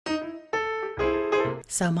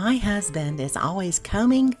So my husband is always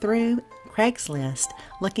combing through Craigslist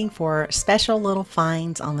looking for special little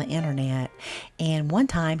finds on the internet. And one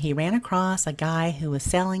time he ran across a guy who was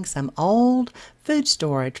selling some old food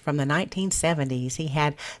storage from the 1970s. He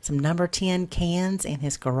had some number 10 cans in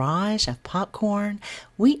his garage of popcorn,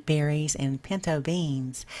 wheat berries, and pinto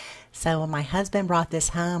beans. So when my husband brought this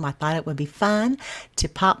home, I thought it would be fun to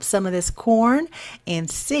pop some of this corn and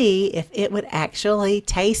see if it would actually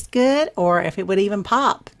taste good or if it would even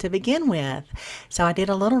pop to begin with. So I did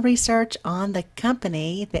a little research on the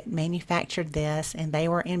company that manufactured this, and they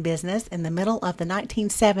were in business in the middle of the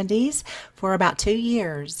 1970s for about 2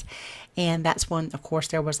 years. And that's when, of course,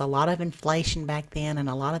 there was a lot of inflation back then, and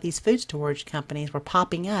a lot of these food storage companies were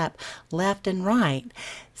popping up left and right.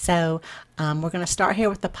 So we're going to start here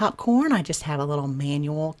with the popcorn. I just have a little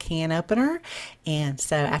manual can opener. And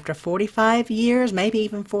so after 45 years, maybe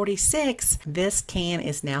even 46, this can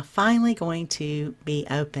is now finally going to be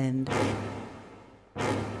opened.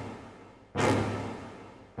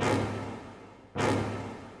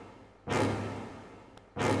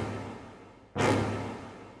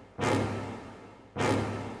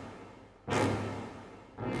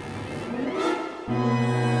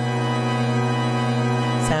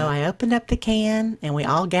 So I opened up the can and we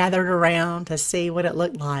all gathered around to see what it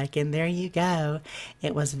looked like, and there you go.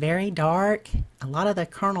 It was very dark. A lot of the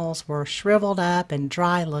kernels were shriveled up and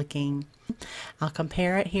dry looking. I'll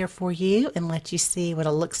compare it here for you and let you see what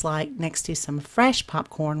it looks like next to some fresh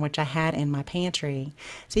popcorn which I had in my pantry.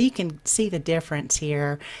 So you can see the difference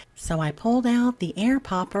here. So I pulled out the air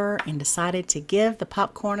popper and decided to give the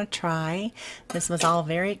popcorn a try. This was all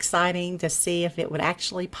very exciting to see if it would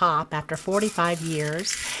actually pop after 45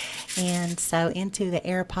 years. And so into the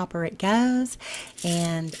air popper it goes,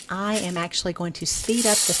 and I am actually going to speed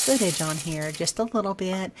up the footage on here just a little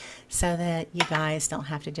bit so that you guys don't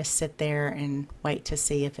have to just sit there and wait to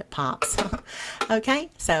see if it pops.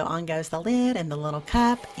 Okay, so on goes the lid and the little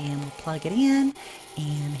cup, and we'll plug it in,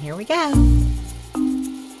 and here we go.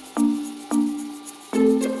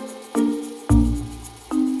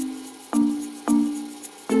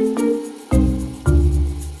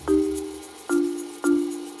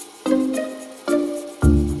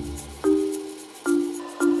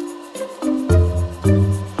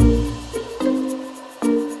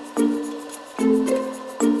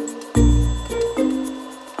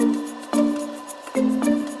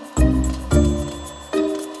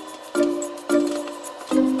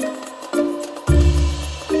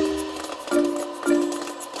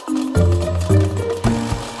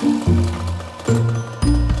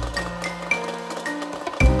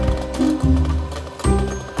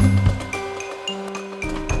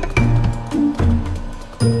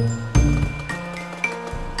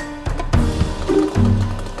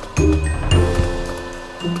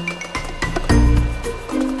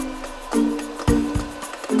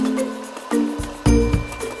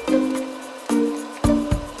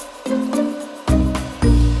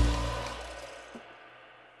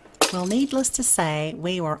 Well, needless to say,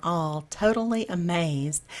 we were all totally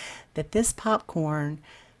amazed that this popcorn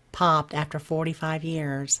popped after 45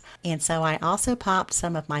 years. And so I also popped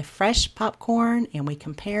some of my fresh popcorn and we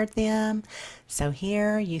compared them. So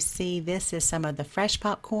here you see this is some of the fresh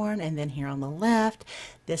popcorn, and then here on the left,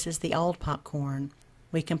 this is the old popcorn.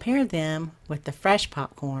 We compared them with the fresh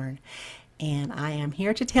popcorn. And I am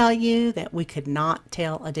here to tell you that we could not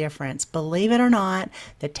tell a difference. Believe it or not,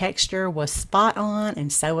 the texture was spot on,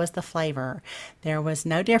 and so was the flavor. There was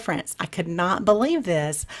no difference. I could not believe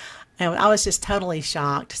this. I was just totally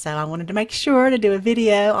shocked. So I wanted to make sure to do a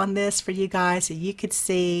video on this for you guys so you could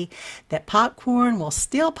see that popcorn will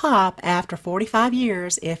still pop after 45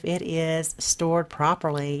 years if it is stored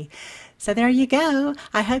properly. So there you go.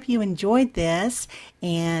 I hope you enjoyed this,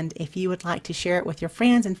 and if you would like to share it with your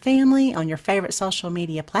friends and family on your favorite social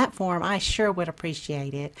media platform, I sure would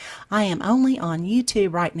appreciate it. I am only on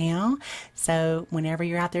YouTube right now, so whenever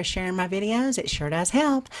you're out there sharing my videos, it sure does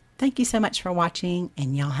help. Thank you so much for watching,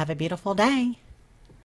 and y'all have a beautiful day.